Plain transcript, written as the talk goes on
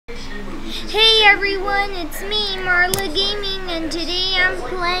everyone, it's me, Marla Gaming, and today I'm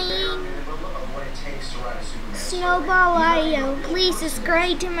playing Snowball IO. Please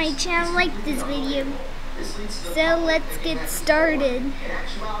subscribe to my channel, like this video. So let's get started.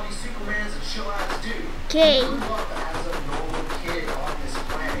 Okay.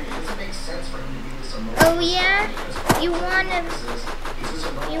 Oh yeah? You wanna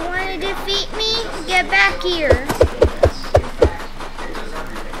defeat me? Get back here.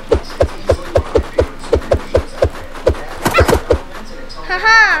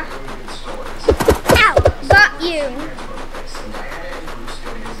 Haha! Ow! Got you!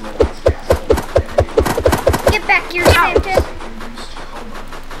 Get back here, Santa!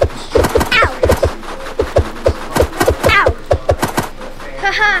 Ow! Ow!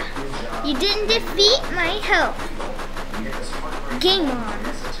 Haha! You didn't defeat my health. Game on.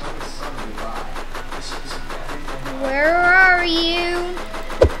 Where are you?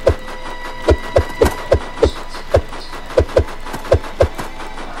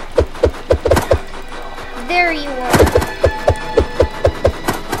 There you are.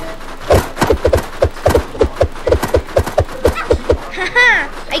 Haha!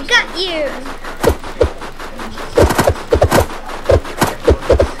 I got you!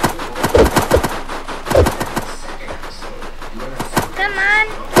 Come on!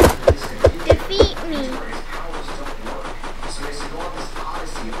 Defeat me!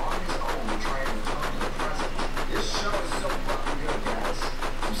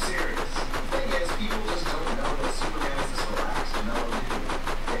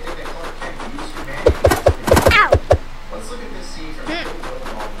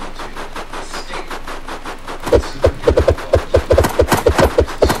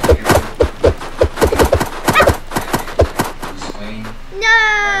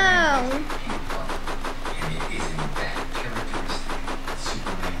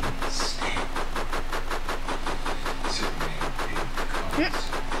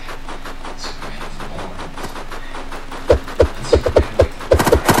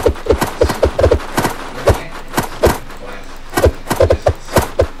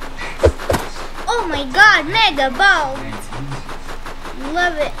 Oh my god, mega balls!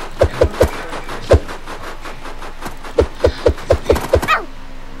 Love it. Ow!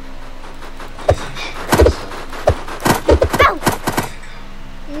 Ow!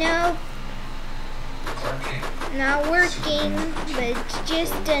 No. Not working, but it's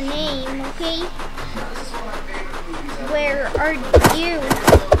just a name, okay? Where are you?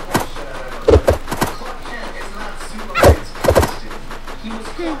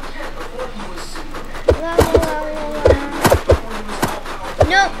 La, la, la, la, la.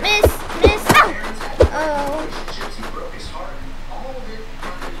 Nope, miss. Ow! Oh.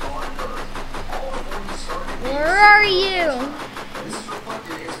 Where are you?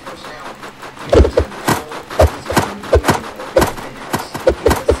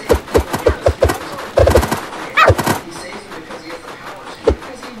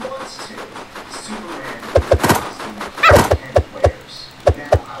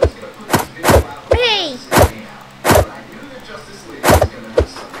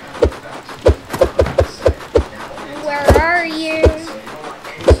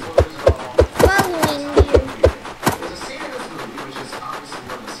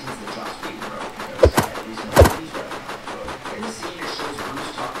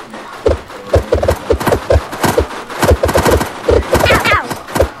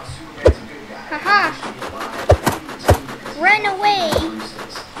 Run away!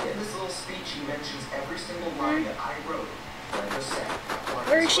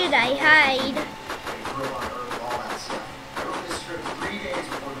 Where should I hide?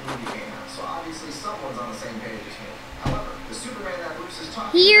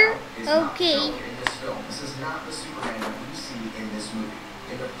 Here? Okay. This is not the Superman that we see in this movie.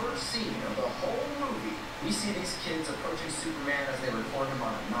 In the first scene of the whole movie, we see these kids approaching Superman as they record him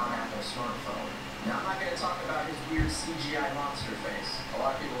on a non-Apple smartphone. Now, I'm not going to talk about his weird CGI monster face. A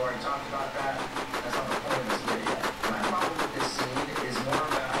lot of people already talked about that. That's not the point of this video. My problem with this scene is more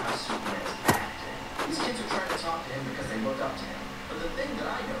about how Superman is acting. These kids are trying to talk to him because they look up to him. But the thing that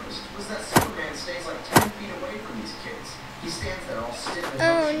I noticed was that Superman stays like 10 feet away from these kids. He stands there all stiff and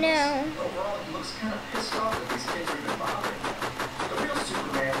Oh motionless. no. Overall, he looks kind of pissed off that these kids are even bothering him. The real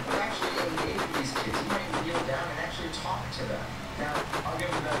Superman would actually engage with these kids. He might kneel down and actually talk to them. Now, I'll give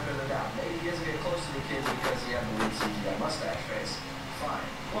him the benefit of the doubt. Maybe he doesn't get close to the kids because he has the weird CGI mustache face. Fine.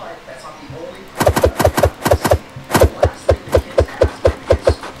 But that's not the only part that I got in this scene. The last thing the kids ask him is,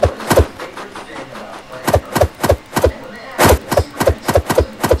 what is your favorite thing about planet Earth? And when they ask him, Superman tells them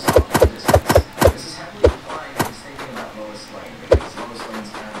he looks off in the distance. This is heavily implying that he's thinking about Lois Lane, because Lois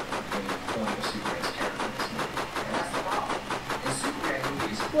Lane's kind of the main point of Superman's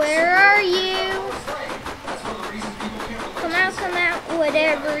Where are you? Come out,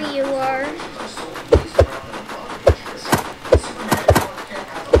 whatever you are.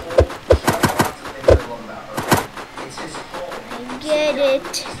 I get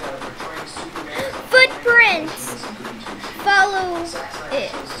it. Footprints! Follow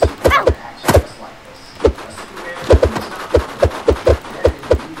it. Ow!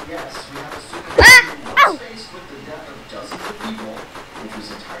 Ah! Ow!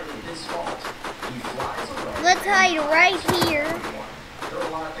 Let's hide right here.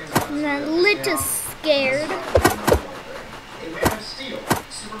 I'm a little scared.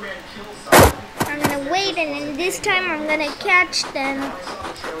 I'm gonna wait, and then this time I'm gonna catch them.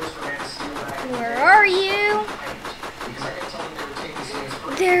 Where are you?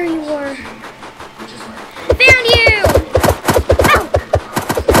 There you are. Found you! Ow!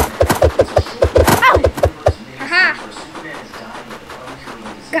 Ow! Haha!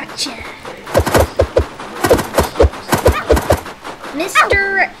 Gotcha.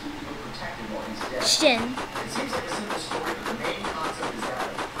 Mr. Shin.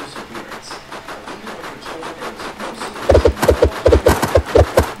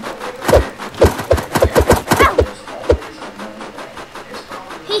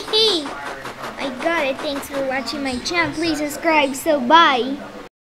 I got it. Thanks for watching my channel. Please subscribe. So bye.